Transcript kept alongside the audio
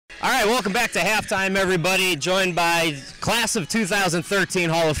All right, welcome back to halftime, everybody. Joined by class of 2013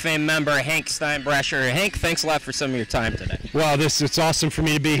 Hall of Fame member Hank Steinbrecher. Hank, thanks a lot for some of your time today. Well, it's awesome for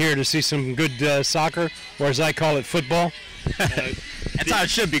me to be here to see some good soccer, or as I call it, football. That's how it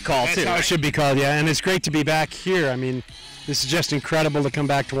should be called, too. That's how it should be called, yeah. And it's great to be back here. I mean, this is just incredible to come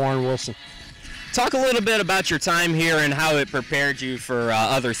back to Warren Wilson. Talk a little bit about your time here and how it prepared you for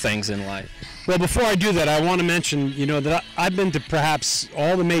other things in life. Well, before I do that, I want to mention, that I've been to perhaps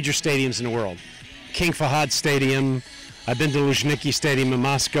all the major stadiums in the world. King Fahad Stadium, I've been to Luzhniki Stadium in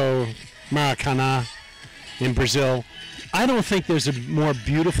Moscow, Maracanã in Brazil. I don't think there's a more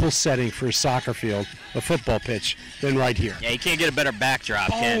beautiful setting for a soccer field, a football pitch, than right here. Yeah, you can't get a better backdrop,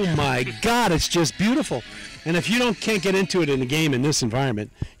 can you? Oh, my God, it's just beautiful. And if you can't get into it in a game in this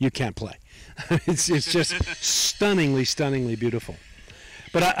environment, you can't play. It's just stunningly, stunningly beautiful.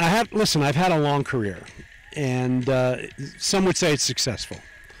 But I've had a long career, and some would say it's successful.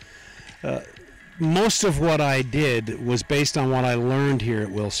 Most of what I did was based on what I learned here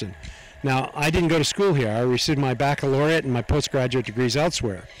at Wilson. Now, I didn't go to school here. I received my baccalaureate and my postgraduate degrees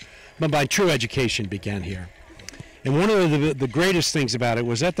elsewhere, but my true education began here. And one of the greatest things about it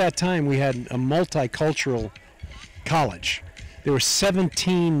was at that time we had a multicultural college. There were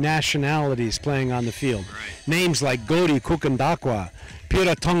 17 nationalities playing on the field. Right. Names like Gori Kukundakwa,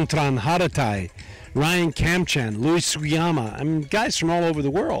 Pira Tongtran Haratai, Ryan Kamchan, Louis Sugiyama. I mean, guys from all over the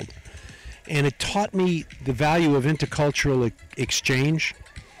world. And it taught me the value of intercultural exchange.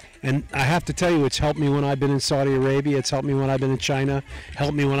 And I have to tell you, it's helped me when I've been in Saudi Arabia. It's helped me when I've been in China.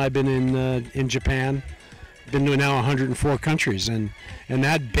 Helped me when I've been in Japan. Been to now 104 countries. And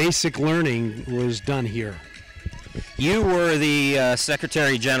that basic learning was done here. You were the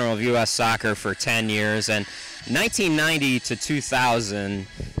Secretary General of U.S. Soccer for 10 years, and 1990 to 2000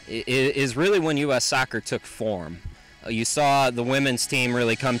 is really when U.S. Soccer took form. You saw the women's team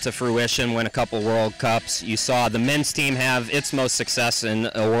really come to fruition, win a couple World Cups. You saw the men's team have its most success in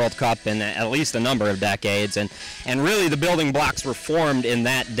a World Cup in at least a number of decades, and really the building blocks were formed in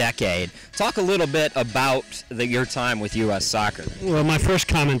that decade. Talk a little bit about your time with U.S. Soccer. Well, my first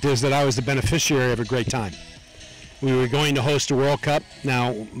comment is that I was the beneficiary of a great time. We were going to host a World Cup.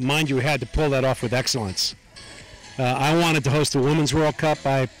 Now, mind you, we had to pull that off with excellence. I wanted to host a Women's World Cup.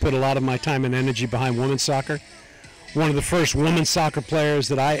 I put a lot of my time and energy behind women's soccer. One of the first women's soccer players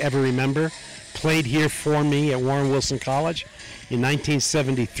that I ever remember played here for me at Warren Wilson College in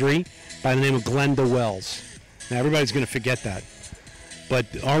 1973 by the name of Glenda Wells. Now, everybody's going to forget that. But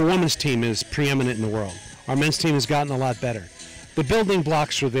our women's team is preeminent in the world. Our men's team has gotten a lot better. The building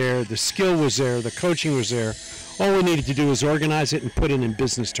blocks were there, the skill was there, the coaching was there. All we needed to do was organize it and put it in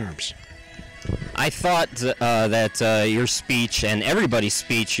business terms. I thought that your speech and everybody's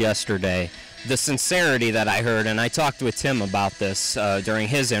speech yesterday, the sincerity that I heard, and I talked with Tim about this during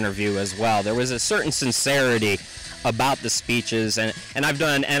his interview as well, there was a certain sincerity about the speeches, and I've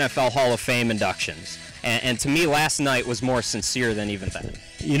done NFL Hall of Fame inductions, and to me last night was more sincere than even that.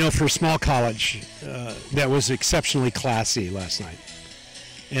 You know, for a small college, that was exceptionally classy last night.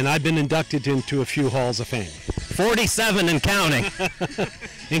 And I've been inducted into a few Halls of Fame. 47 and counting.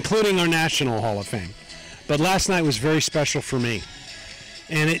 Including our National Hall of Fame. But last night was very special for me.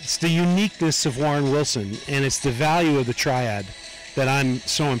 And it's the uniqueness of Warren Wilson, and it's the value of the triad that I'm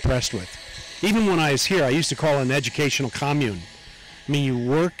so impressed with. Even when I was here, I used to call it an educational commune. I mean, you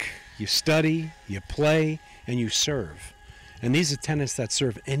work, you study, you play, and you serve. And these are tenets that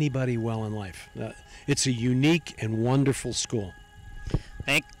serve anybody well in life. It's a unique and wonderful school.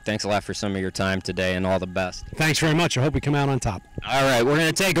 Hank, thanks a lot for some of your time today, and all the best. Thanks very much. I hope we come out on top. All right, we're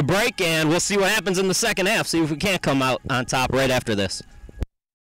going to take a break, and we'll see what happens in the second half, see if we can't come out on top right after this.